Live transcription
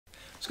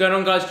What's going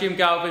on, guys? Jim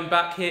Galvin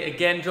back here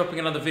again, dropping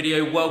another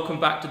video. Welcome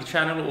back to the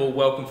channel, or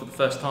welcome for the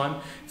first time.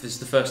 If this is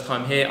the first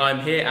time here, I'm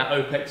here at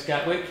OPEX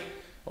Gatwick,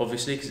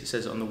 obviously, because it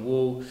says it on the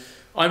wall.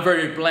 I'm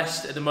very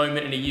blessed at the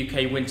moment in a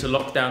UK winter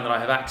lockdown that I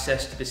have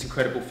access to this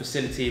incredible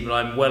facility, but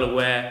I'm well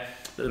aware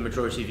that the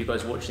majority of you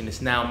guys watching this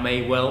now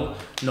may well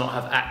not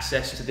have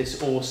access to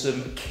this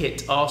awesome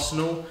kit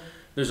arsenal.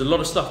 There's a lot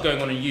of stuff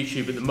going on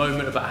YouTube at the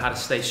moment about how to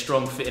stay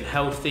strong, fit and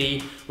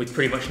healthy with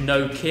pretty much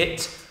no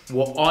kit.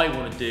 What I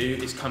want to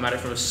do is come at it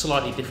from a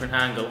slightly different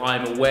angle.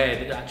 I'm aware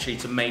that actually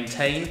to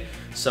maintain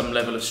some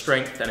level of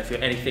strength, and if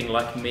you're anything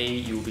like me,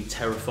 you will be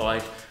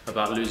terrified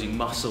about losing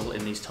muscle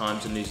in these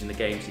times and losing the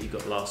gains that you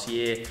got last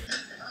year.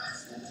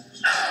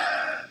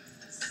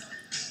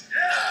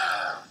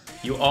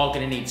 You are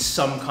going to need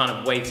some kind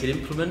of weighted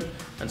implement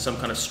and some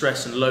kind of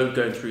stress and load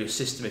going through your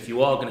system if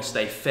you are going to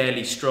stay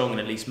fairly strong and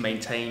at least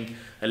maintain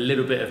a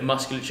little bit of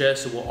musculature.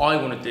 So what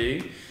I want to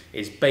do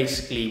is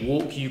basically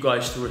walk you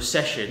guys through a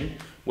session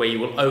where you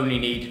will only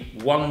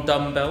need one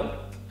dumbbell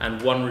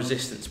and one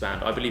resistance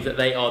band. I believe that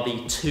they are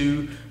the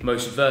two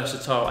most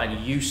versatile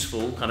and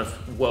useful, kind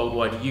of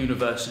worldwide,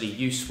 universally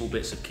useful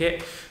bits of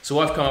kit. So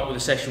I've come up with a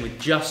session with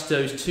just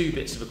those two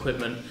bits of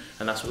equipment,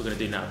 and that's what we're gonna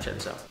do now. Check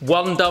this out.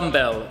 One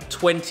dumbbell,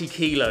 20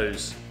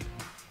 kilos.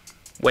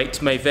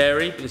 Weights may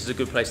vary, but this is a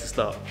good place to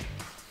start.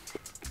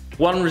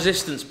 One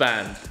resistance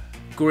band,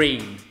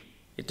 green.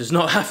 It does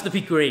not have to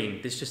be green.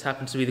 This just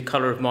happens to be the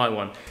color of my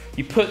one.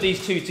 You put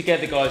these two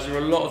together, guys, there are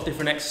a lot of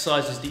different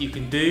exercises that you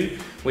can do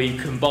where you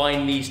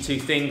combine these two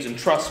things, and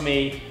trust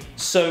me,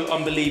 so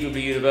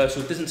unbelievably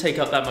universal. It doesn't take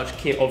up that much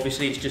kit,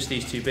 obviously, it's just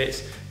these two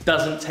bits.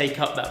 Doesn't take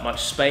up that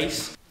much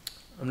space.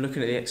 I'm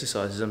looking at the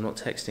exercises, I'm not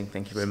texting,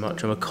 thank you very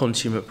much. I'm a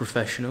consummate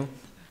professional.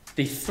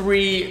 The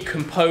three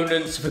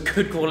components of a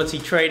good quality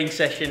training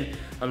session.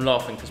 I'm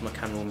laughing because my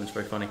camerawoman's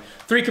very funny.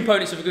 Three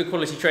components of a good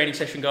quality training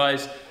session,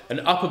 guys. An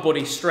upper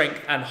body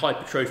strength and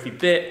hypertrophy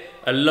bit,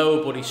 a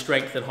lower body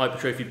strength and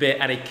hypertrophy bit,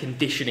 and a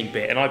conditioning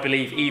bit. And I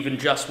believe even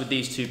just with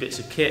these two bits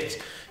of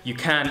kit, you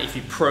can, if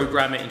you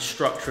program it and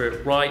structure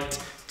it right,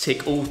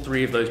 tick all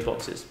three of those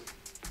boxes.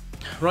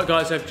 Right,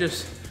 guys, I've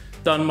just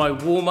done my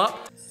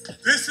warm-up.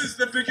 This is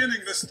the beginning,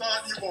 the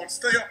start you want.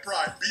 Stay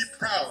upright, be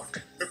proud.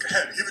 Look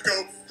ahead, here we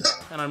go.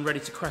 And I'm ready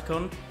to crack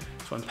on.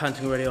 So I'm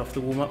panting already after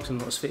the warm-up, so I'm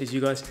not as fit as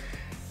you guys.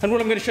 And what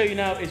I'm gonna show you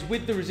now is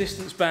with the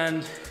resistance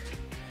band,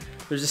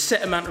 there's a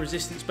set amount of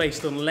resistance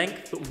based on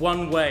length, but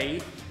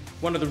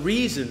one of the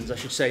reasons I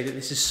should say that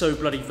this is so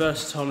bloody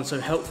versatile and so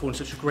helpful and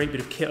such a great bit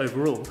of kit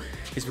overall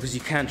is because you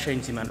can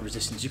change the amount of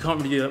resistance. You can't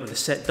really do that with a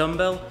set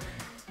dumbbell,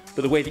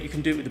 but the way that you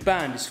can do it with the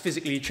band is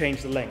physically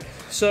change the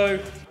length. So,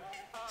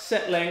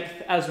 set length,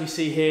 as we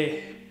see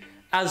here,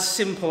 as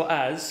simple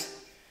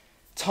as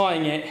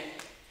tying it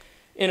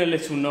in a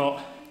little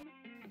knot.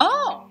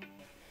 Oh!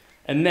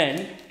 And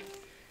then,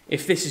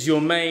 if this is your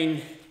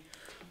main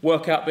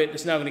workout bit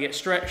that's now going to get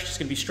stretched, it's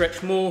going to be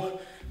stretched more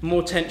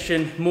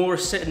tension, more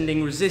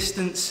ascending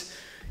resistance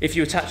if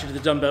you attach it to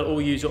the dumbbell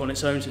or use it on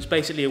its own. So it's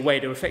basically a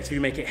way to effectively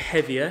make it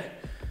heavier.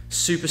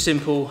 Super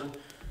simple.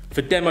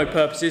 For demo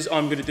purposes,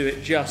 I'm going to do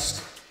it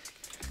just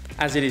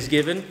as it is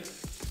given.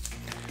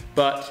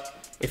 But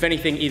if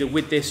anything, either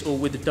with this or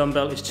with the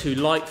dumbbell is too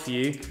light for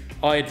you,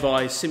 I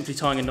advise simply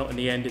tying a knot in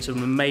the end. It's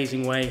an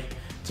amazing way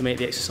to make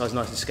the exercise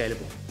nice and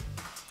scalable.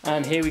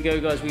 And here we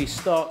go, guys. We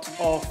start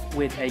off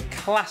with a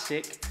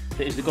classic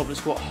that is the goblet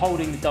squat,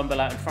 holding the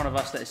dumbbell out in front of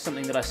us. That is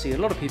something that I see a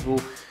lot of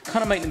people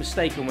kind of make the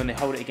mistake on when they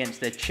hold it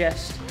against their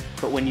chest.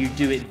 But when you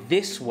do it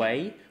this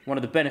way, one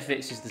of the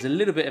benefits is there's a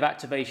little bit of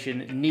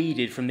activation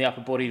needed from the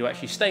upper body to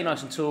actually stay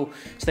nice and tall,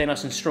 stay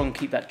nice and strong,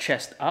 keep that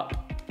chest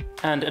up.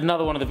 And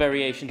another one of the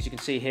variations you can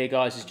see here,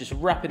 guys, is just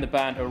wrapping the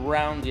band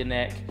around your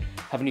neck,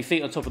 having your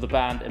feet on top of the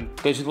band, and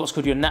goes with what's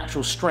called your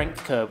natural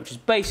strength curve, which is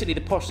basically the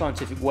posh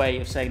scientific way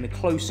of saying the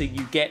closer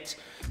you get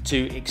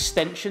to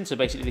extension, so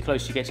basically the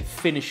closer you get to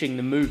finishing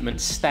the movement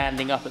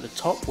standing up at the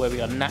top where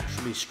we are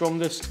naturally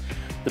strongest,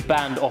 the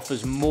band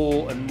offers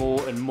more and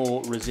more and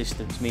more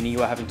resistance, meaning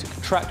you are having to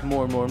contract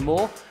more and more and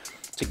more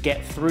to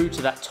get through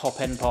to that top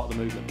end part of the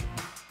movement.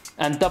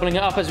 And doubling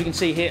it up, as we can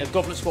see here, a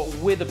goblet squat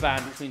with a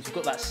band, which means we've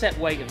got that set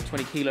weight of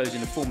 20 kilos in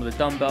the form of the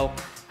dumbbell,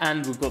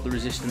 and we've got the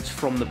resistance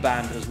from the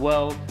band as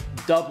well.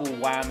 Double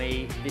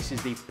whammy. This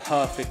is the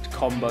perfect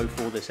combo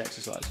for this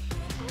exercise.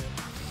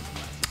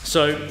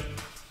 So,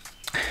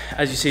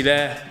 as you see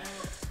there,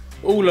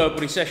 all lower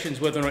body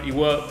sessions, whether or not you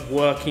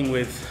working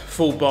with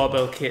full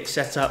barbell kit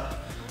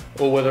setup,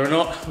 or whether or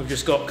not we've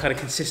just got kind of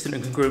consistent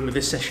and congruent with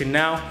this session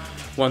now.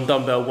 One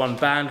dumbbell, one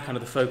band, kind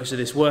of the focus of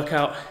this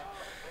workout.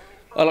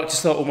 I like to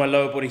start all my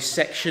lower body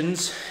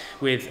sections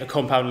with a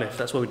compound lift.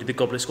 That's why we did the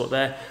goblet squat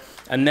there.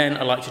 And then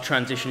I like to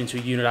transition into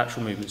a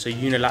unilateral movement. So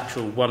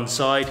unilateral one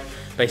side,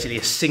 basically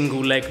a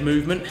single leg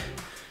movement.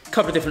 A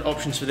couple of different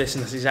options for this,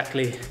 and that's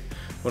exactly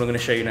what I'm gonna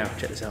show you now.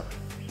 Check this out.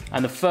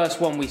 And the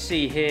first one we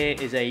see here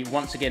is a,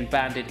 once again,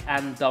 banded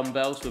and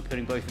dumbbells. We're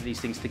putting both of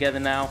these things together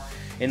now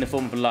in the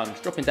form of a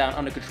lunge. Dropping down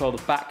under control,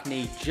 the back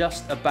knee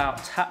just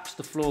about taps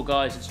the floor,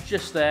 guys. It's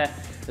just there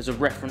as a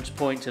reference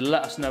point to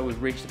let us know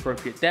we've reached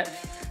appropriate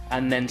depth.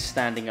 and then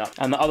standing up.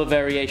 And the other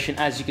variation,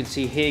 as you can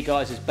see here,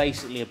 guys, is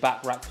basically a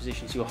back rack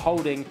position. So you're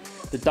holding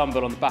the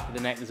dumbbell on the back of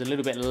the neck. There's a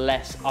little bit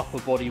less upper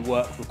body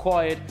work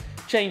required.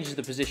 Changes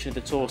the position of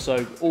the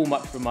torso, all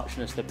much for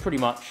muchness. They're pretty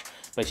much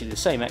basically the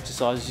same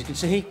exercise, as you can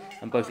see,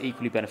 and both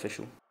equally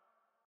beneficial.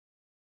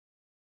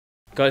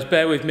 Guys,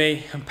 bear with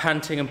me. I'm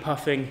panting and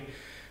puffing.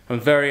 I'm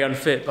very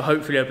unfit, but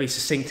hopefully I'll be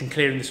succinct and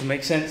clear and this will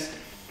make sense.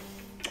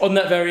 On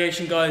that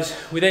variation, guys,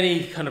 with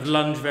any kind of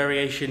lunge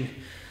variation,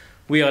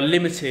 we are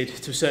limited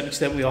to a certain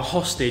extent. We are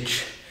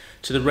hostage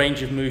to the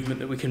range of movement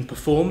that we can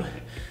perform.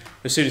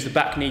 As soon as the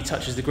back knee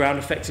touches the ground,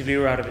 effectively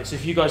we're out of it. So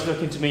if you guys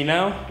look into me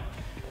now,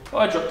 if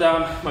I drop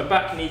down, my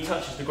back knee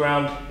touches the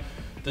ground,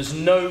 there's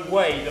no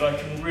way that I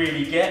can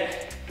really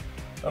get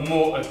a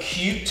more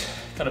acute,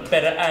 kind of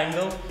better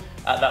angle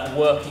at that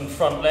working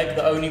front leg.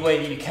 The only way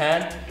that you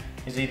can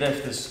is either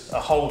if there's a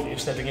hole that you're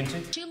stepping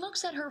into. She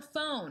looks at her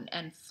phone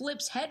and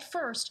flips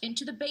headfirst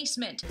into the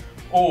basement.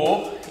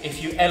 Or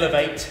if you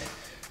elevate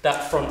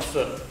that front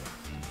foot.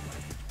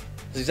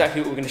 That's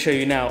exactly what we're going to show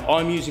you now.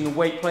 I'm using a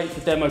weight plate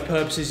for demo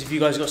purposes. If you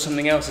guys got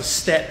something else, a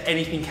step,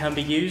 anything can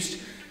be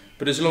used.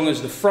 But as long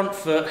as the front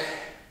foot,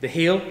 the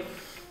heel,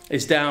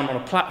 is down on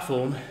a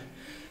platform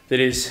that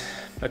is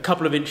a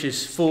couple of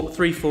inches,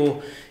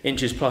 3-4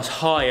 inches plus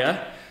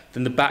higher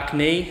than the back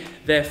knee,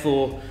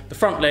 therefore the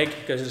front leg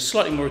goes at a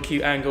slightly more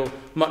acute angle,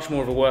 much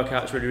more of a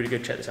workout. It's really, really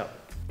good. Check this out.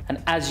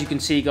 And as you can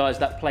see, guys,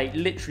 that plate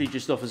literally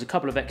just offers a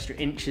couple of extra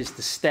inches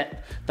to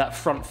step that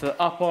front foot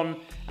up on.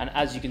 And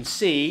as you can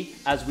see,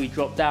 as we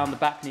drop down, the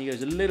back knee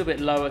goes a little bit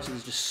lower, so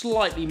there's just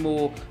slightly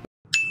more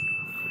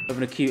of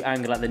an acute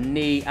angle at the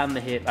knee and the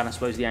hip, and I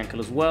suppose the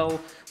ankle as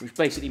well, which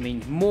basically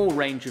means more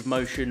range of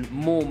motion,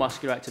 more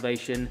muscular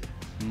activation,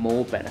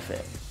 more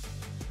benefit.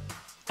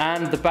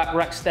 And the back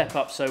rack step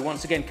up. So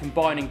once again,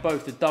 combining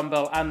both the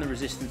dumbbell and the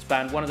resistance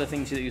band. One of the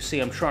things that you'll see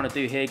I'm trying to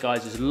do here,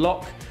 guys, is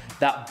lock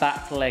that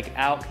back leg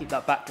out, keep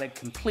that back leg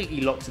completely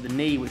locked to the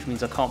knee, which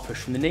means I can't push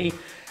from the knee.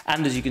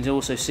 And as you can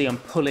also see, I'm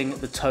pulling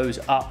the toes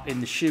up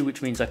in the shoe,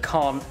 which means I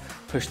can't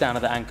push down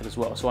to the ankle as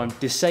well. So I'm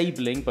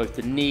disabling both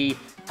the knee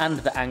and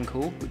the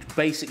ankle, which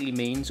basically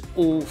means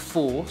all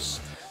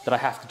force that I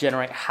have to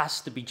generate has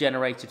to be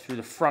generated through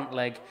the front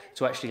leg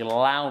to actually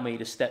allow me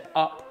to step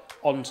up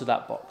onto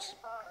that box.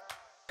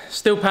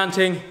 Still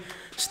panting,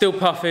 still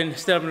puffing,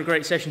 still having a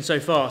great session so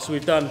far. So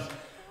we've done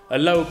a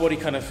lower body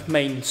kind of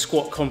main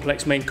squat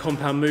complex, main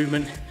compound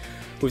movement.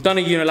 We've done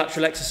a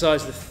unilateral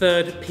exercise. The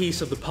third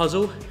piece of the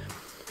puzzle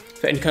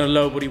for any kind of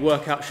lower body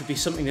workout should be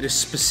something that is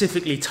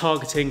specifically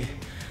targeting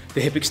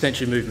the hip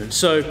extension movement.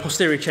 So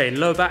posterior chain,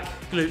 lower back,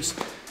 glutes,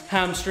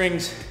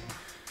 hamstrings.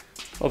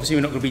 Obviously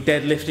we're not going to be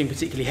deadlifting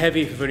particularly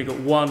heavy if we've only got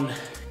one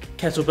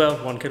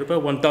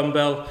kettlebell, one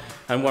dumbbell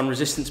and one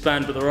resistance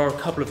band, but there are a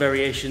couple of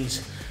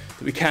variations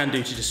that we can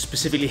do to just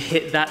specifically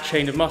hit that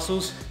chain of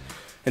muscles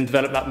and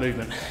develop that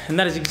movement. And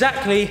that is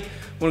exactly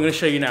what I'm going to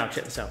show you now.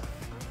 Check this out.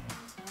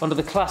 Under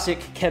the classic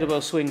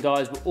kettlebell swing,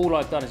 guys, but all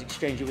I've done is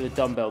exchange it with a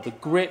dumbbell. The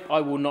grip, I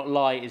will not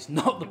lie, is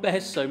not the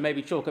best, so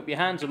maybe chalk up your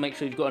hands or make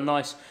sure you've got a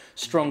nice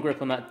strong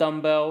grip on that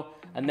dumbbell.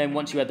 And then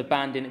once you add the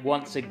band in,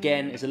 once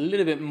again, it's a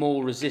little bit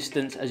more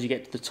resistance as you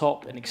get to the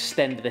top and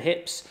extend the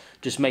hips,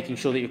 just making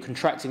sure that you're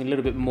contracting a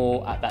little bit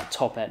more at that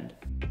top end.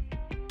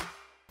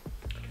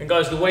 And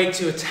guys, the way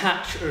to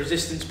attach a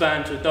resistance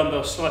band to a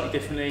dumbbell slightly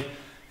differently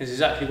is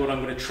exactly what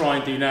I'm going to try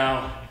and do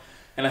now.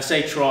 And I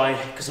say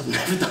try because I've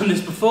never done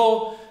this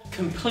before.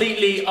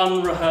 Completely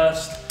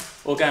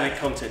unrehearsed organic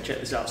content. Check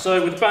this out.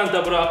 So with the band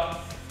doubled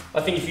up,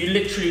 I think if you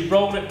literally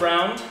roll it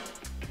round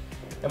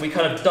and we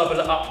kind of double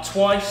it up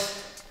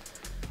twice,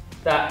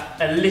 that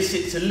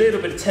elicits a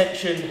little bit of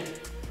tension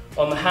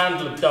on the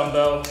handle of the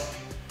dumbbell,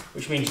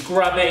 which means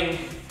grabbing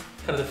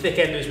kind of the thick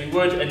end as we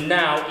would, and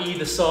now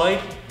either side,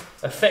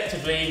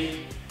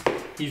 effectively,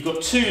 you've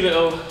got two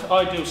little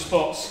ideal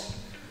spots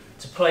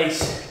to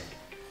place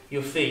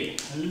your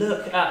feet. And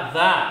look at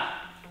that.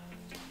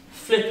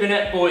 Flipping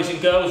it, boys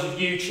and girls of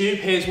YouTube.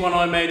 Here's one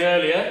I made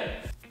earlier.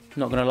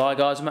 Not gonna lie,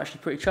 guys, I'm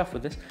actually pretty chuffed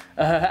with this.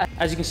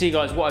 As you can see,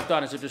 guys, what I've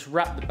done is I've just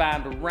wrapped the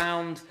band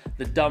around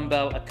the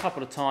dumbbell a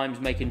couple of times,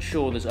 making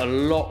sure there's a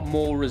lot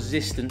more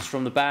resistance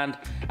from the band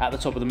at the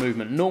top of the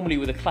movement. Normally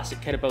with a classic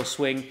kettlebell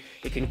swing,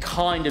 it can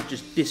kind of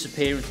just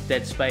disappear into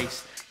dead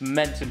space.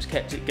 Momentum's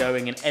kept it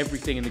going and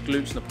everything in the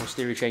glutes and the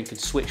posterior chain can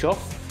switch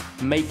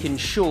off. Making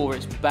sure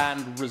it's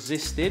band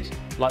resisted,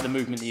 like the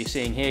movement that you're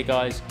seeing here,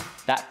 guys,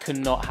 that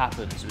cannot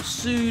happen. So as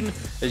soon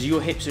as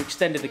your hips are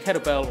extended, the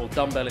kettlebell or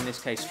dumbbell in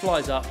this case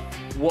flies up,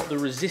 what the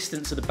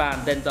resistance of the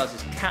band then does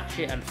is catch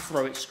it and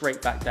throw it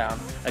straight back down.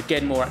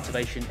 Again, more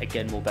activation,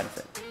 again, more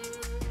benefit.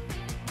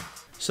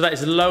 So that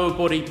is the lower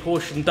body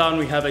portion done.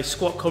 We have a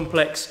squat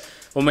complex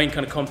or main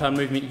kind of compound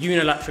movement,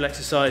 unilateral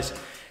exercise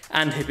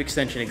and hip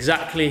extension.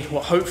 Exactly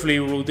what hopefully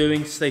we're all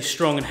doing to stay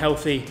strong and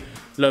healthy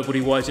lower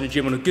body wise in a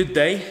gym on a good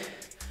day.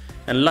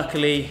 And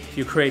luckily, if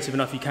you're creative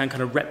enough, you can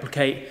kind of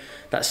replicate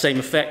that same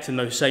effect and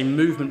those same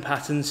movement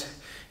patterns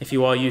if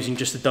you are using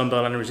just a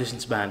dumbbell and a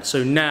resistance band.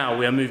 So now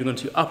we are moving on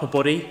to upper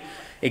body,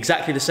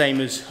 exactly the same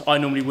as I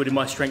normally would in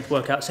my strength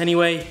workouts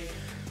anyway.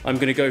 I'm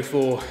gonna go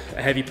for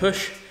a heavy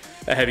push,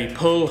 a heavy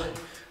pull,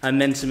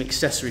 and then some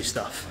accessory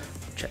stuff.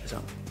 Check this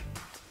out.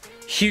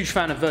 Huge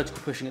fan of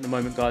vertical pushing at the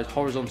moment, guys.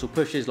 Horizontal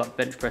pushes like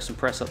bench press and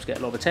press ups get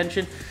a lot of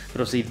attention, but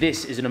obviously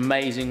this is an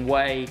amazing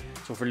way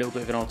to offer a little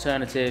bit of an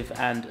alternative,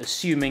 and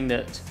assuming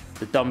that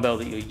the dumbbell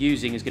that you're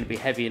using is going to be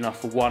heavy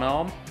enough for one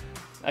arm.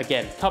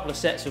 Again, a couple of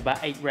sets of about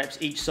 8 reps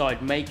each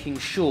side, making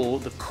sure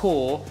the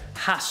core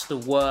has to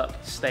work,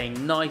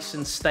 staying nice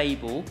and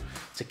stable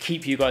to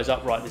keep you guys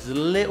upright. This is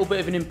a little bit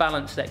of an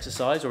imbalanced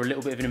exercise, or a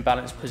little bit of an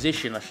imbalanced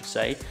position, I should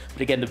say.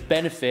 But again, the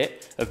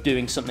benefit of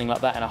doing something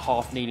like that in a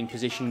half kneeling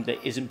position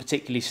that isn't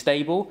particularly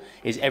stable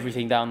is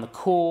everything down the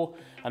core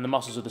and the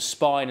muscles of the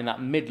spine and that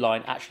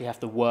midline actually have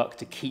to work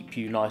to keep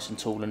you nice and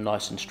tall and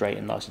nice and straight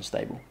and nice and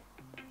stable.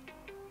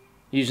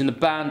 Using the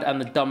band and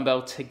the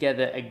dumbbell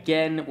together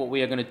again, what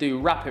we are going to do,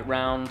 wrap it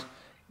round,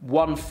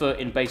 one foot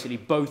in basically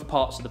both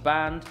parts of the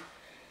band.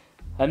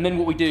 And then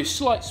what we do,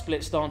 slight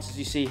split stance as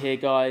you see here,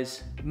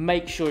 guys.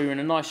 Make sure you're in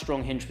a nice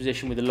strong hinge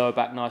position with the lower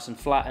back nice and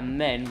flat,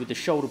 and then with the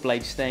shoulder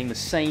blades staying the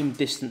same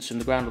distance from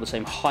the ground, or the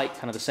same height,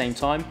 kind of the same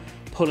time,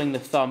 pulling the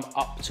thumb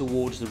up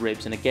towards the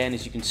ribs. And again,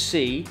 as you can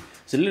see,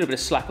 there's a little bit of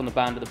slack on the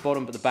band at the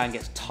bottom, but the band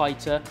gets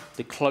tighter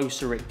the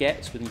closer it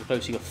gets, the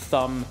closer your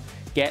thumb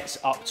gets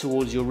up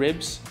towards your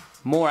ribs.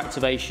 More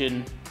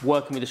activation,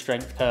 working with the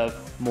strength curve,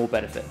 more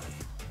benefit.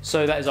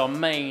 So that is our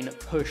main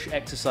push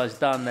exercise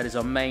done, that is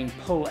our main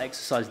pull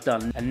exercise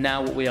done. And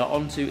now what we are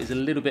onto is a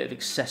little bit of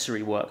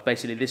accessory work.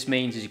 Basically this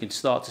means, as you can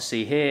start to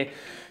see here,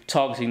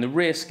 targeting the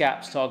rear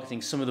scaps,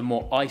 targeting some of the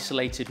more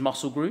isolated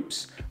muscle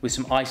groups with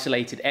some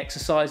isolated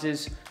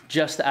exercises,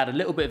 just to add a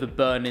little bit of a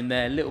burn in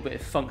there, a little bit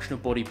of functional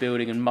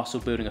bodybuilding and muscle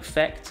building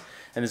effect.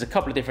 And there's a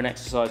couple of different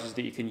exercises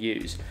that you can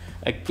use.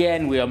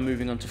 Again, we are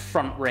moving on to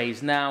front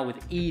raise now with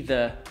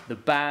either the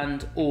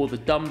band or the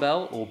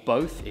dumbbell, or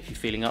both. If you're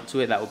feeling up to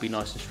it, that would be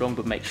nice and strong,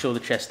 but make sure the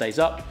chest stays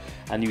up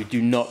and you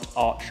do not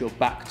arch your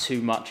back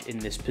too much in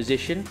this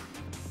position.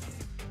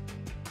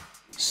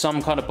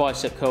 Some kind of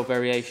bicep curl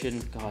variation.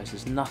 Guys,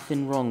 there's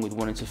nothing wrong with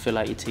wanting to fill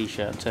out your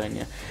t-shirt, I'm telling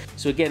you.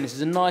 So again, this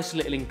is a nice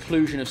little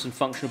inclusion of some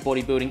functional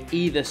bodybuilding,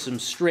 either some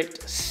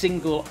strict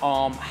single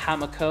arm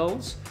hammer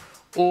curls,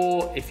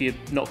 or if you're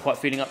not quite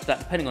feeling up to that,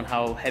 depending on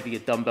how heavy a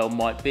dumbbell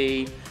might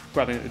be,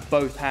 grabbing it with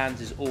both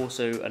hands is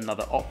also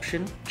another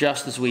option.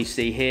 Just as we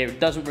see here, it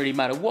doesn't really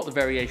matter what the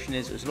variation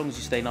is, as long as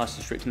you stay nice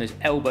and strict and those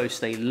elbows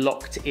stay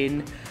locked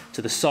in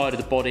to the side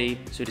of the body,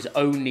 so it is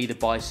only the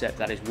bicep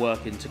that is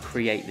working to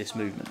create this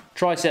movement.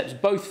 Triceps,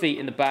 both feet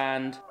in the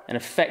band, and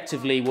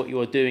effectively what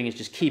you're doing is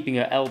just keeping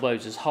your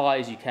elbows as high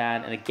as you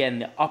can, and again,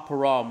 the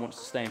upper arm wants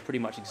to stay in pretty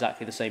much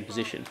exactly the same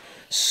position.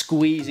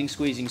 Squeezing,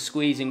 squeezing,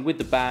 squeezing with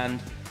the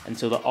band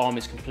until the arm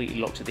is completely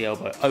locked at the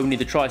elbow. Only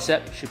the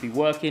tricep should be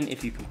working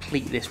if you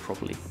complete this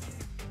properly.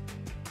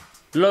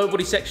 Lower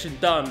body section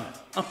done,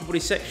 upper body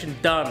section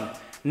done.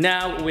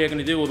 Now what we are going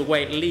to do, or the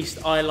way at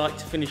least I like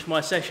to finish my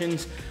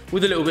sessions,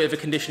 with a little bit of a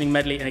conditioning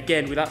medley, and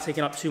again without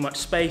taking up too much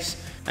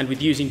space and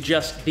with using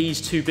just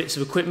these 2 bits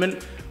of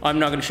equipment. I'm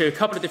now going to show you a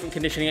couple of different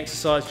conditioning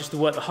exercises just to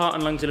work the heart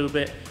and lungs a little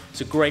bit.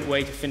 It's a great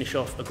way to finish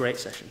off a great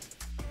session.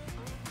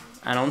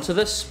 And onto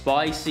the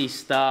spicy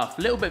stuff.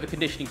 A little bit of a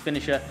conditioning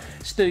finisher,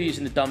 still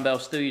using the dumbbell,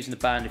 still using the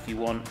band if you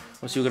want.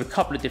 Obviously we've got a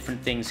couple of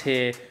different things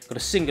here. Got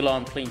a single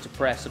arm clean to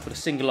press, I've got a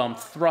single arm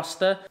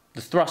thruster.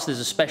 The thrusters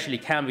especially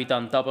can be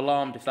done double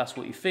armed if that's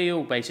what you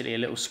feel. Basically a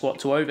little squat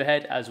to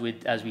overhead as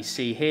we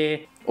see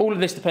here. All of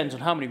this depends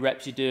on how many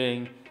reps you're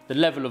doing, the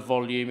level of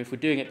volume, if we're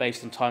doing it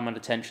based on time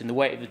under tension, the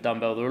weight of the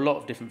dumbbell. There are a lot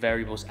of different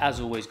variables. As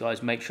always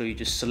guys, make sure you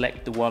just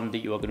select the one that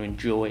you are going to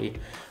enjoy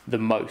the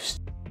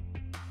most.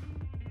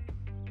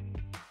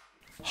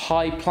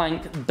 High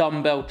plank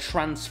dumbbell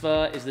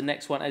transfer is the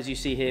next one, as you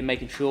see here,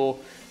 making sure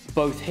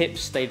both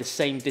hips stay the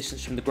same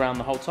distance from the ground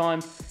the whole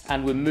time,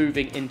 and we're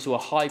moving into a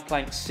high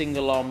plank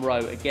single arm row,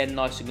 again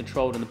nice and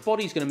controlled, and the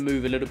body's going to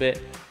move a little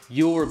bit.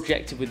 Your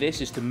objective with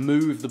this is to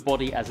move the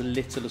body as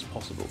little as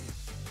possible.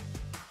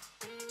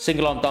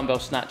 Single arm dumbbell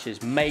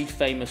snatches, made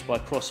famous by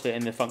CrossFit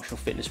in the functional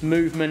fitness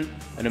movement,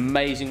 an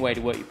amazing way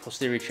to work your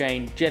posterior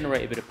chain,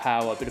 generate a bit of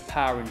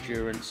power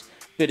endurance,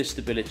 bit of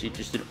stability,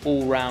 just an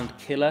all-round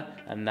killer,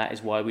 and that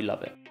is why we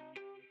love it.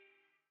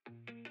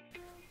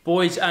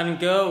 Boys and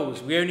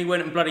girls, we only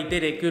went and bloody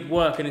did it. Good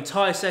work. An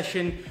entire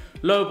session,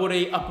 lower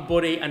body, upper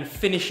body, and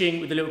finishing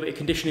with a little bit of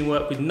conditioning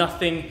work with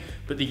nothing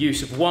but the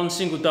use of one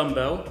single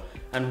dumbbell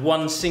and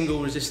one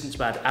single resistance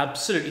band.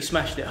 Absolutely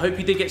smashed it. Hope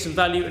you did get some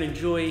value and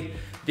enjoy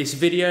this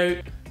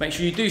video. Make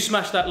sure you do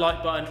smash that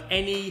like button.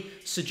 Any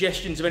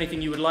suggestions of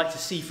anything you would like to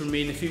see from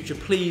me in the future,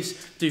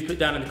 please do put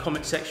down in the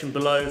comment section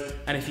below.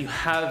 And if you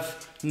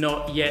have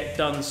not yet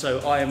done so,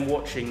 I am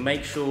watching.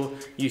 Make sure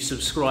you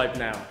subscribe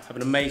now. Have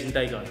an amazing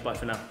day, guys. Bye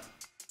for now.